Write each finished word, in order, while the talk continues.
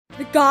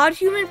The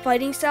God-Human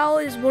fighting style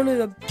is one of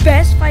the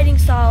best fighting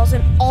styles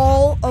in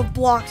all of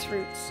Blox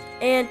fruits.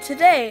 And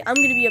today, I'm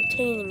going to be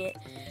obtaining it.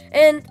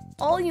 And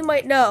all you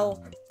might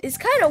know, it's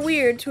kind of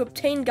weird to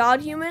obtain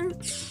God-Human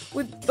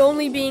with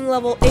only being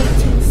level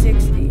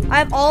 1860. I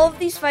have all of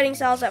these fighting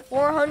styles at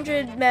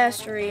 400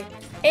 mastery,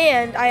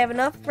 and I have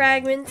enough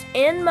fragments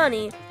and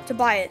money to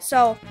buy it.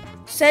 So,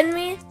 send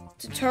me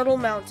to Turtle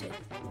Mountain.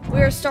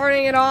 We are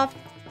starting it off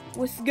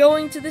with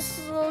going to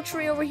this little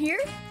tree over here.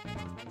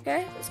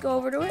 Okay, let's go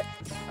over to it.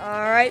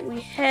 Alright,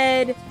 we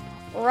head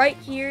right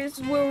here. This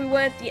is where we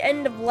went at the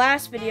end of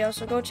last video,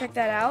 so go check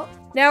that out.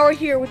 Now we're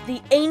here with the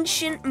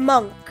Ancient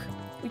Monk.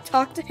 We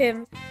talked to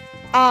him.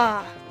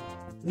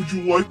 Would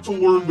you like to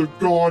learn the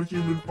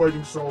God-Human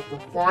fighting style for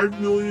 5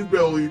 million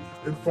belly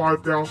and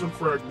 5,000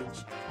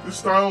 fragments? This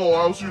style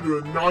allows you to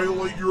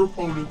annihilate your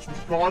opponents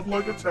with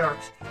godlike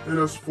attacks and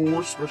has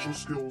 4 special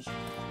skills.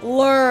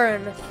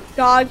 Learn.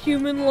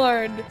 God-Human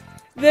learned.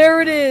 There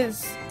it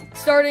is.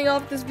 Starting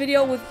off this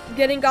video with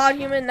getting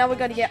God-Human. Now we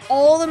gotta get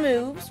all the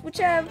moves, which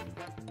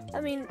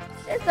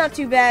it's not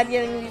too bad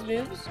getting these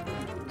moves.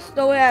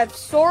 So we have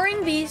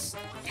Soaring Beast,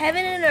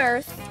 Heaven and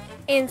Earth,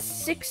 and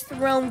 6th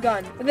Realm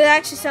Gun. That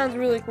actually sounds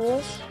really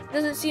cool.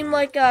 Doesn't seem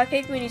like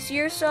Cake Queenie's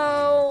here,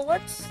 so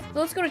let's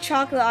go to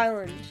Chocolate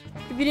Island.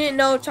 If you didn't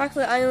know,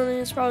 Chocolate Island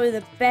is probably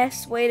the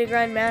best way to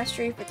grind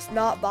mastery if it's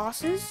not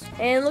bosses.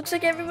 And it looks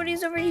like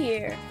everybody's over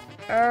here.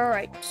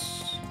 Alright.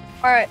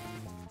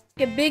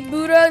 Get Big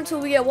Buddha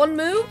until we get one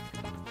move.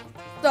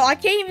 So I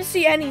can't even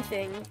see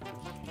anything.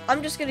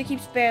 I'm just gonna keep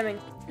spamming.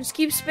 Just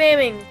keep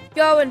spamming.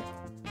 Going.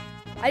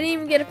 I didn't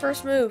even get a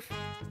first move.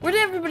 Where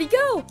did everybody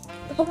go?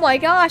 Oh my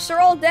gosh, they're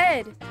all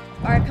dead.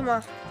 Alright, come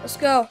on. Let's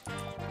go.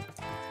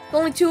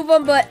 Only 2 of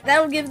them, but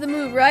that'll give the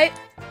move, right?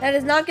 That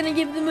is not gonna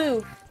give the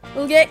move.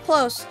 We'll get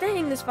close.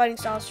 Dang, this fighting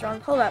style is strong.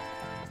 Hold up.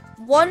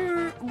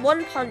 One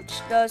punch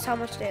does how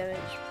much damage?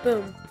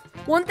 Boom.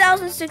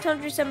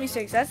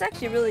 1,676. That's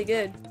actually really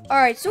good.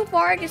 Alright, so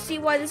far I can see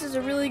why this is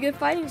a really good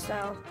fighting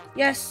style.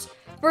 Yes.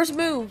 First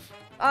move.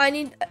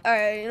 Alright,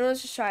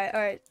 let's just try it.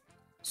 Alright.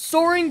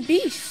 Soaring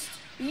Beast.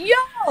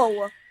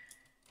 Yo!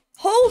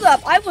 Hold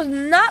up. I was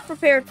not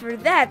prepared for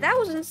that. That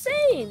was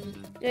insane.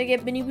 Did I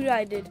get Benny Buddha?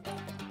 I did.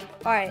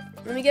 Alright,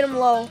 let me get him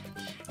low.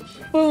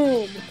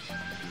 Boom.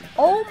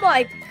 Oh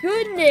my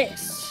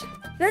goodness.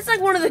 That's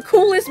like one of the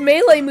coolest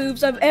melee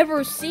moves I've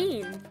ever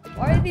seen.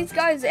 Why are these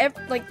guys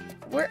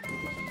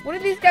what are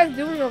these guys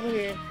doing over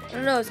here? I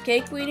don't know, is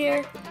Cake Queen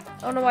here?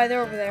 I don't know why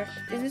they're over there.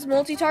 Is this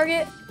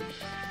multi-target?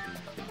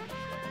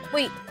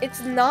 Wait,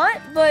 it's not,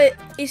 but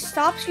it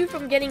stops you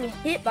from getting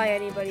hit by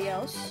anybody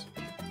else.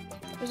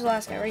 There's the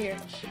last guy right here.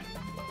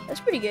 That's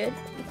pretty good.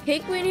 Is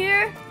Cake Queen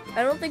here?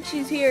 I don't think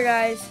she's here,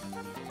 guys.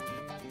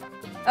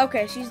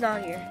 Okay, she's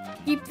not here.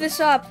 Keep this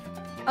up.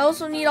 I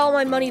also need all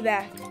my money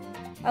back.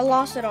 I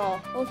lost it all.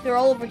 Oh, they're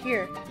all over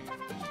here.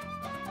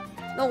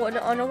 No,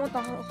 I don't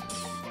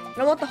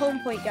want the home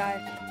plate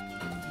guy.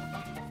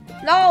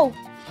 No!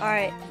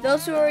 Alright,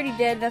 those who are already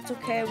dead, that's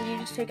okay. We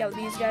can just take out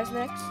these guys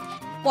next.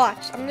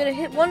 Watch, I'm gonna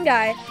hit one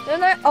guy. They're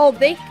not. Oh,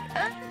 they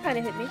kind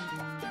of hit me.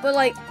 But,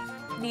 like,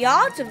 the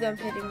odds of them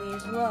hitting me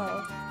is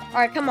low.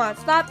 Alright, come on.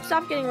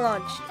 Stop getting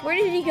launched. Where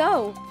did he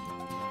go?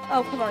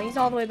 Oh, come on. He's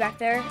all the way back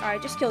there.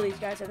 Alright, just kill these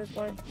guys at this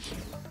point.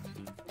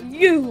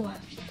 You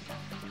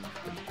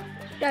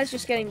guys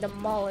just getting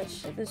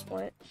demolished at this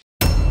point.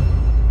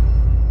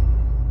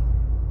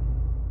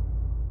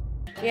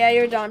 Yeah,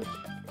 you're done.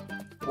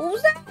 What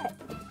was that?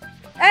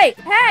 Hey!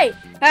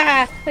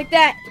 Haha, like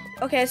that.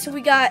 Okay, so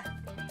we got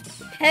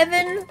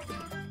Heaven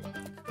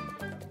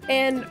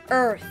and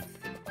Earth.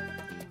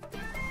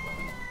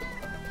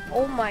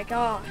 Oh my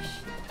gosh.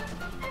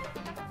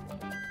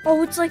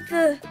 Oh, it's like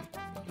the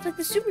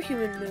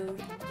superhuman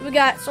move. So we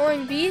got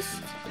Soaring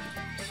Beast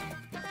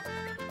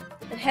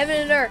and Heaven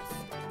and Earth.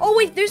 Oh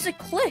wait, there's a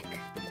click.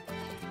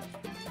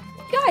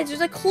 Guys,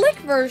 there's a click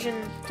version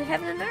to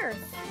Heaven and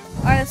Earth.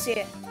 Alright, let's see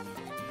it.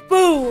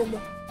 Boom!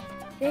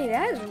 Hey,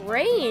 that is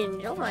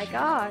range. Oh my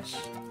gosh.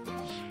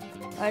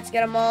 Let's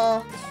get them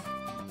all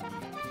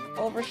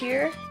over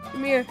here.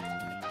 Come here.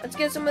 Let's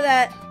get some of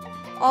that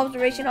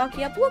observation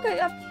hockey up. Look, I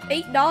got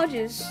 8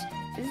 dodges.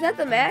 Is that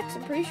the max?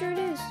 I'm pretty sure it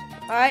is.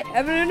 Alright,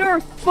 Heaven and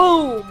Earth.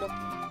 Boom!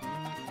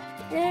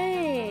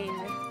 Dang.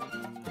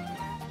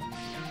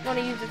 I want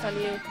to use this on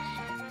you.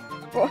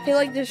 Bro, he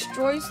like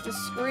destroys the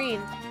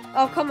screen.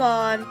 Oh, come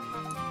on.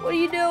 What are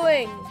you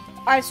doing?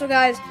 Alright, so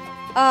guys,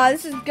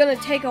 this is gonna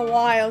take a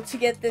while to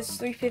get this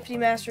 350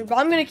 mastery, but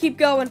I'm gonna keep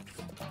going.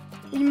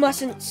 We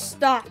mustn't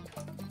stop.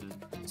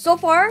 So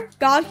far,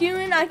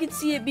 God-Human, I could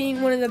see it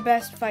being one of the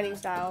best fighting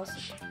styles.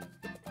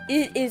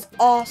 It is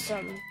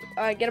awesome.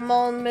 Alright, get them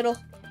all in the middle.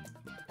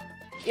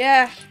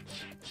 Yeah.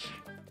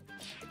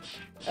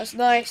 That's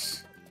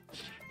nice.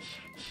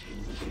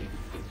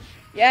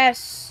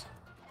 Yes.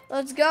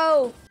 Let's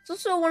go. It's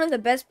also one of the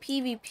best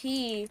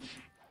PvP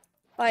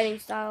fighting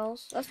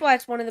styles. That's why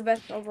it's one of the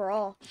best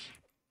overall.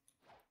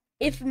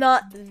 if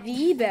not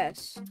the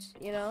best,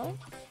 you know?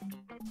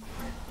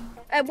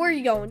 Hey, where are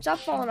you going? Stop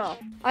falling off.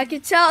 I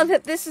can tell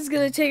that this is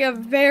gonna take a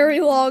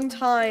very long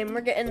time.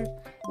 We're getting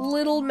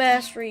little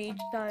mastery each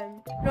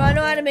time. No, I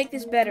know how to make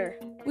this better.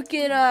 We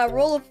can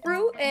roll a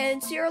fruit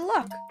and see our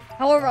luck.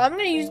 However, I'm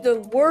gonna use the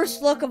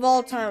worst luck of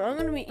all time. I'm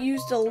gonna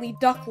use the Lee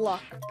Duck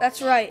luck.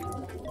 That's right.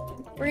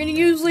 We're gonna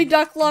use Lee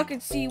Duck luck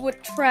and see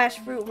what trash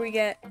fruit we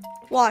get.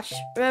 Watch.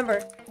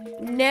 Remember,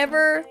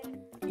 never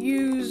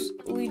use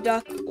Lee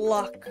Duck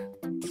luck.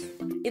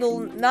 It'll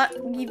not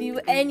give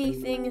you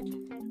anything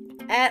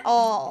at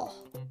all.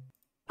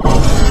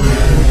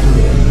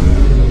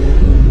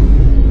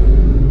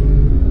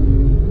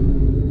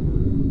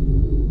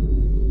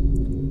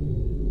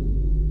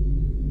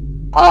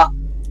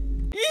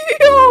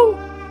 Yo!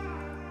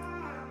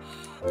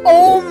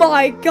 Oh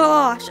my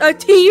gosh, a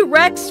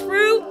T-Rex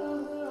fruit?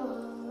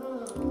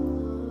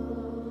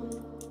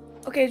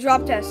 Okay,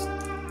 drop test.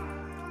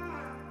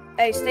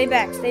 Hey, stay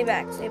back, stay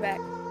back, stay back.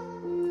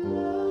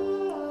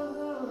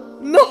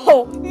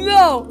 No,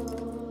 no,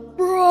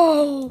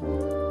 bro.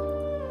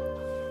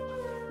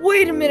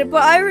 Wait a minute,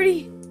 but I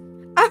already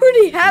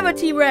have a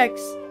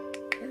T-Rex.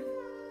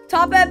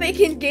 Top Hat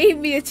Bacon gave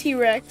me a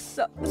T-Rex,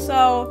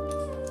 so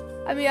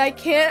I mean, I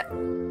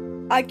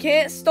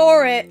can't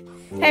store it.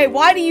 Hey,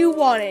 why do you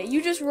want it?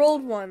 You just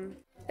rolled one.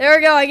 There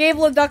we go. I gave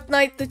Duck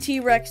Knight the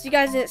T-Rex. You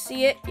guys didn't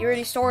see it. You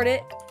already stored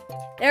it.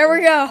 There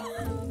we go.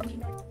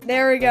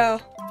 There we go.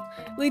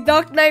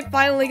 Duck Knight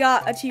finally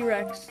got a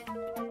T-Rex.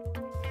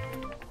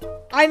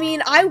 I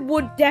mean, I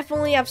would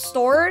definitely have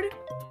stored,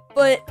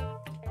 but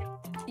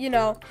you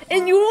know.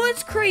 And you know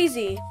what's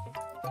crazy?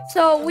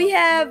 So we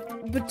have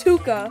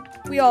Batuka.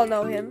 We all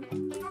know him.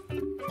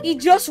 He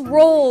just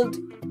rolled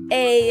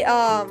a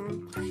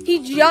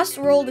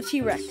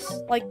T-Rex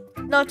like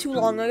not too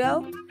long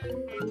ago.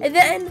 And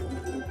then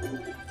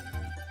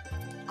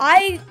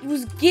I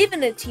was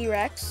given a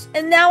T-Rex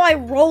and now I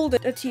rolled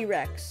a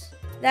T-Rex.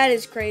 That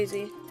is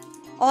crazy.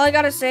 All I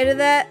gotta say to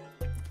that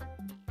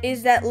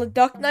is that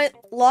Duck Knight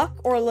luck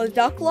or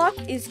Duck luck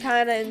is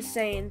kind of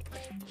insane.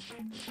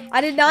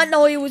 I did not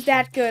know it was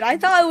that good. I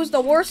thought it was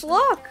the worst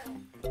luck.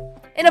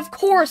 And of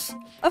course,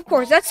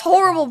 that's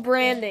horrible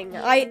branding.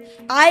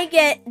 I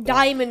get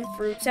diamond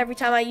fruits every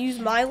time I use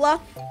my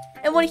luck.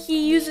 And when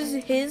he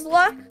uses his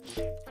luck,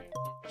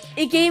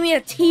 it gave me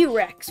a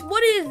T-Rex.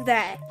 What is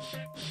that?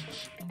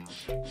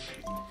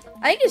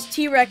 I think it's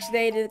T-Rex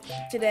day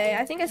today.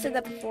 I think I said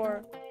that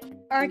before.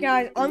 Alright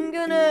guys, I'm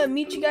gonna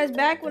meet you guys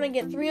back when I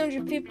get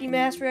 350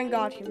 mastery on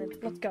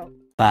GODHUMAN. Let's go.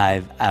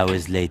 5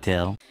 hours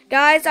later.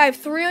 Guys, I have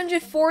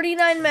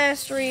 349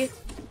 mastery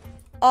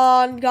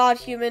on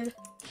GODHUMAN.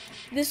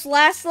 This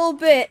last little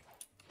bit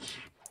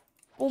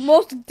will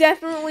most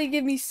definitely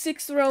give me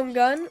 6th roam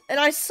gun. And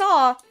I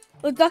saw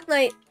the Duck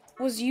Knight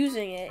was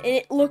using it, and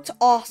it looked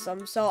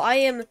awesome. So I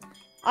am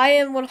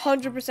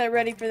 100%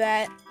 ready for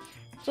that.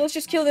 So let's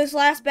just kill this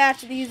last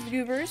batch of these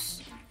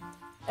goobers,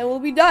 and we'll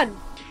be done.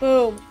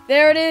 Boom.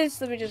 There it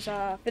is. Let me just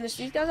finish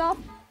these guys off.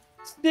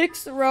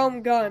 6th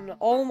roam gun.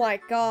 Oh my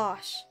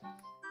gosh.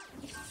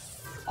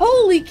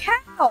 Holy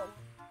cow.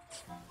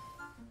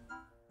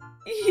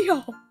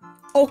 Yo.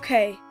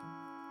 Okay.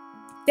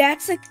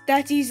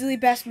 That's easily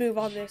best move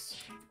on this.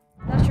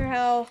 Not sure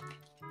how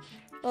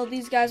well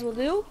these guys will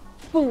do.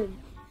 Boom.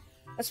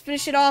 Let's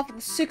finish it off with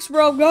the 6th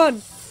roam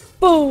gun.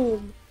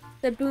 Boom.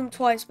 Said boom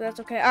twice, but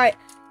that's okay. Alright.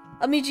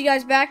 I'll meet you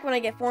guys back when I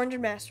get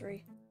 400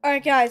 mastery.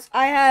 Alright guys,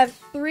 I have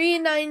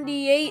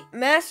 398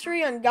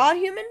 mastery on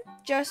GODHUMAN,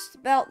 just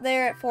about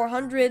there at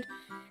 400.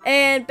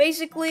 And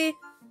basically,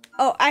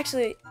 we're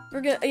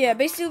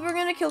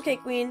gonna kill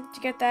Cake Queen to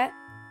get that.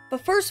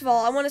 But first of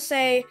all, I want to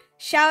say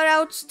shout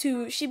outs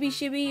to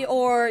Shibby,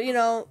 or you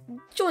know,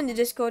 join the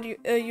Discord,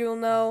 you'll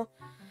know.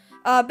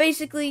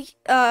 Basically,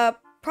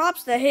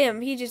 props to him.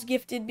 He just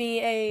gifted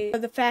me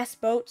the Fast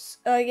Boats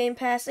game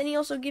pass, and he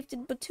also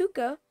gifted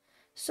Batuka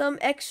some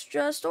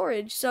extra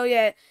storage. So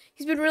yeah,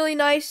 he's been really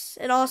nice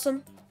and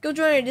awesome. Go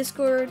join our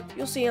Discord.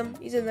 You'll see him.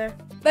 He's in there.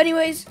 But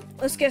anyways,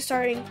 let's get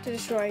starting to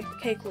destroy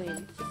Cake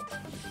Queen.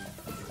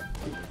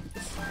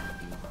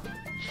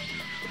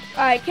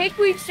 Alright, Cake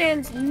Queen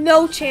stands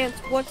no chance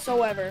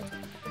whatsoever.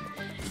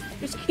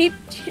 Just keep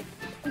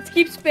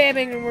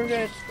spamming and we're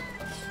good.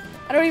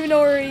 I don't even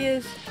know where he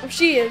is. Or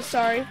she is,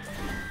 sorry.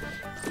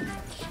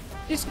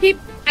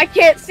 I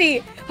can't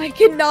see. I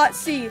cannot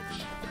see.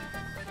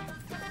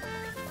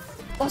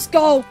 Let's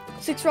go.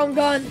 6th roam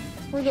gun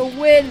for the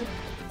win.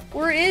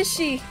 Where is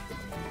she?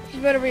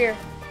 She's right over here.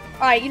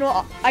 Alright, you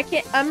know,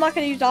 I'm not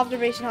gonna use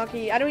observation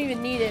hockey. I don't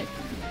even need it.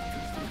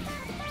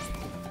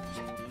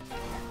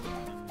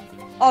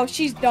 Oh,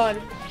 she's done.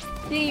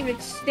 Didn't even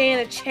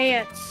stand a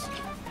chance.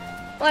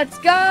 Let's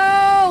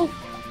go!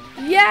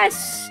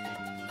 Yes!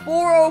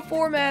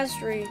 404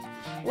 mastery.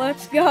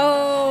 Let's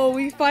go!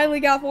 We finally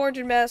got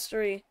 400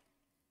 mastery.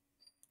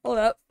 Hold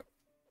up.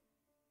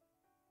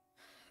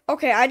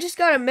 Okay, I just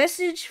got a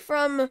message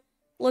from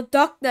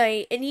Duck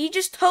Knight, and he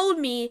just told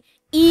me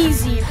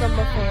easy from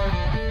before.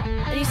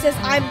 And he says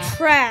I'm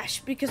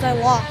trash because I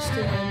lost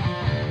to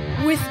him.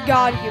 with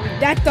God Human.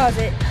 That does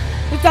it.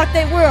 We thought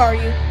they. Where are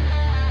you?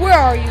 Where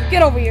are you?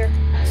 Get over here.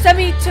 Send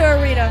me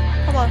to arena.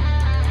 Come on.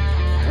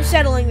 We're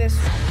settling this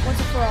once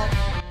and for all.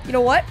 You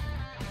know what?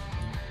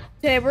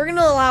 Okay, we're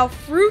gonna allow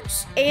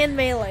fruits and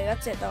melee.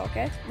 That's it though,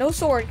 okay? No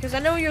sword, because I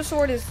know your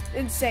sword is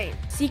insane.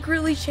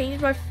 Secretly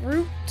changed my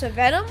fruit to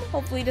venom.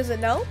 Hopefully he doesn't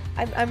know.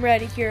 I'm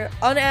ready here.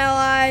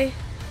 Unally.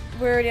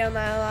 We're already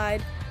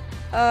unallied.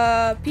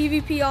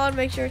 PvP on,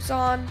 make sure it's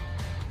on.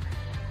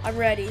 I'm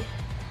ready.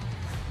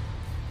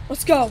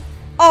 Let's go.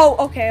 Oh,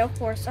 okay, of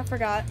course. I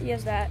forgot. He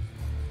has that.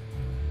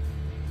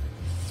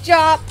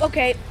 Job.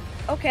 Okay.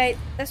 Okay.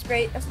 That's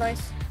great. That's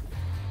nice.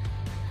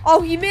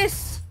 Oh, he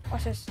missed.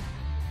 Watch this.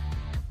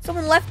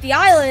 Someone left the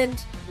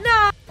island.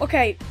 No.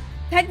 Okay.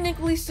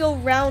 Technically still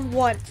round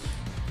 1.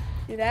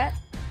 Do that.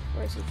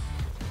 Where is he?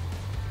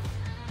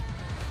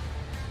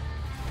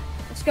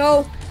 Let's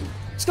go.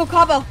 Let's go,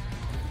 Cabo.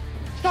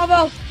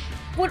 Cabo.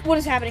 What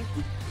is happening?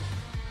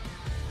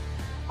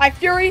 Alright,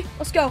 Fury.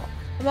 Let's go.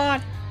 Come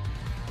on.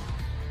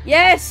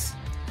 Yes.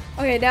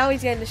 Okay, now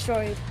he's getting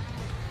destroyed.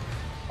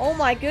 Oh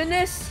my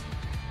goodness.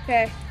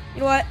 Okay.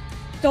 You know what?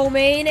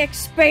 Domain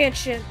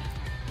expansion.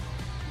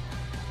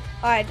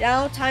 Alright,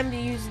 now time to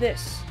use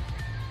this.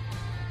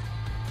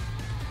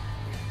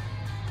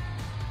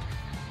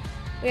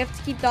 We have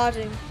to keep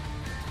dodging.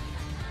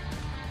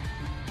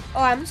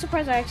 Oh, I'm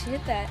surprised I actually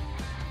hit that.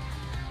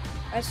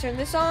 Let's turn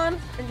this on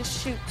and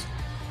just shoot.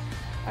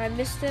 I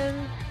missed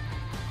him.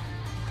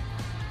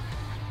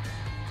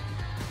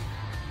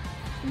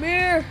 Come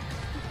here.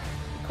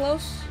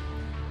 Close.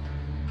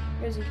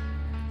 Where is he?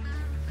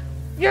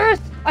 Yes!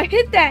 I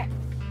hit that!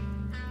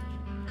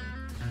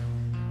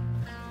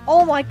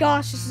 Oh my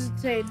gosh, this is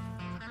insane.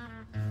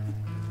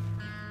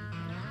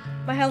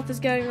 My health is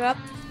going up.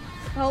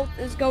 Health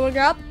is going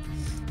up.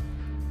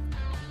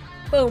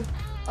 Boom.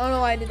 I don't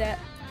know why I did that.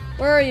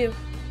 Where are you?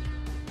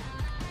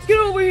 Get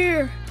over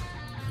here!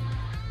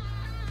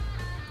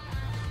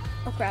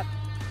 Oh crap.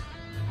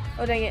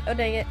 Oh dang it. Oh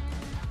dang it.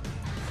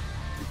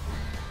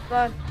 Come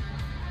on.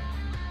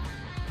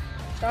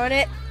 Darn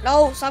it.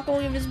 No, stop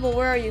going invisible.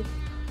 Where are you?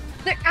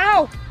 There.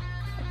 Ow!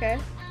 Okay.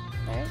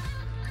 Okay.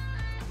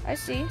 I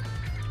see.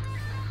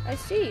 I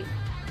see.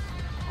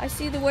 I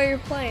see the way you're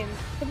playing.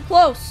 Come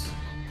close.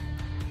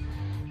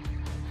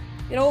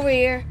 Get over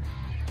here.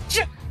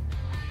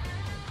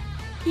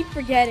 Keep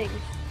forgetting.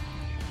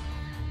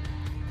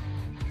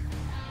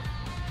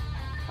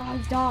 Oh, I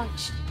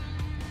dodged.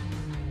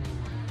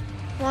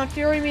 Come on,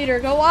 Fury meter.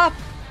 Go up.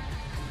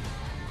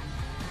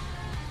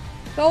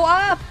 Go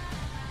up.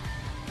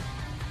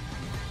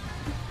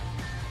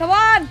 Come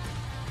on.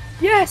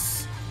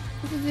 Yes.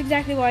 This is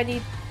exactly what I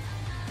need.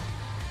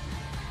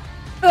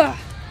 Ugh.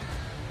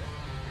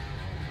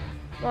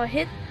 Come on,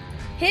 hit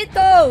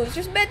those.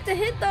 Just meant to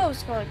hit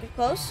those. Come on, get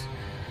close.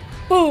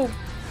 Boom.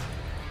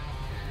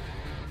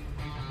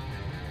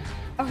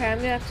 Okay, I'm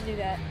gonna have to do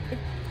that.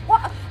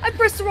 What? I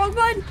pressed the wrong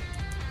button.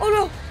 Oh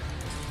no.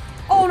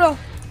 Oh no.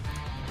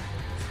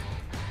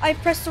 I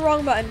pressed the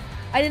wrong button.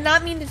 I did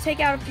not mean to take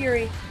out a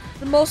Fury.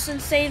 The most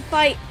insane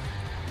fight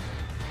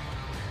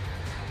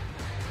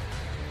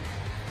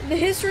in the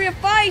history of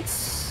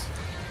fights.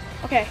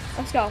 Okay,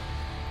 let's go.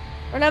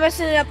 We're not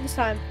messing it up this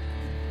time.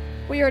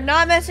 We are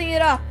not messing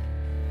it up.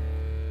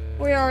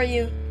 Where are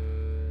you?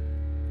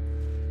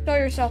 Show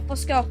yourself.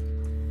 Let's go.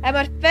 And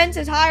my fence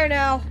is higher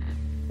now.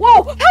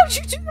 Whoa! How'd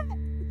you do that?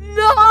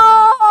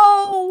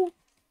 No!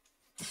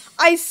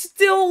 I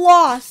still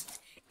lost.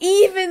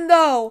 Even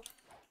though...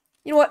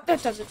 You know what?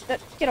 That doesn't...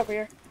 Get over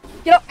here.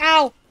 Get up.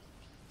 Ow!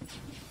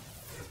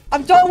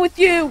 I'm done with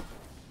you!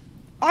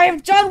 I am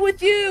done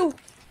with you!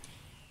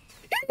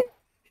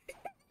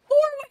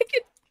 Poor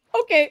Wicked.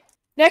 Okay.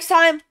 Next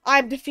time,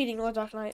 I'm defeating Lord Dark Knight.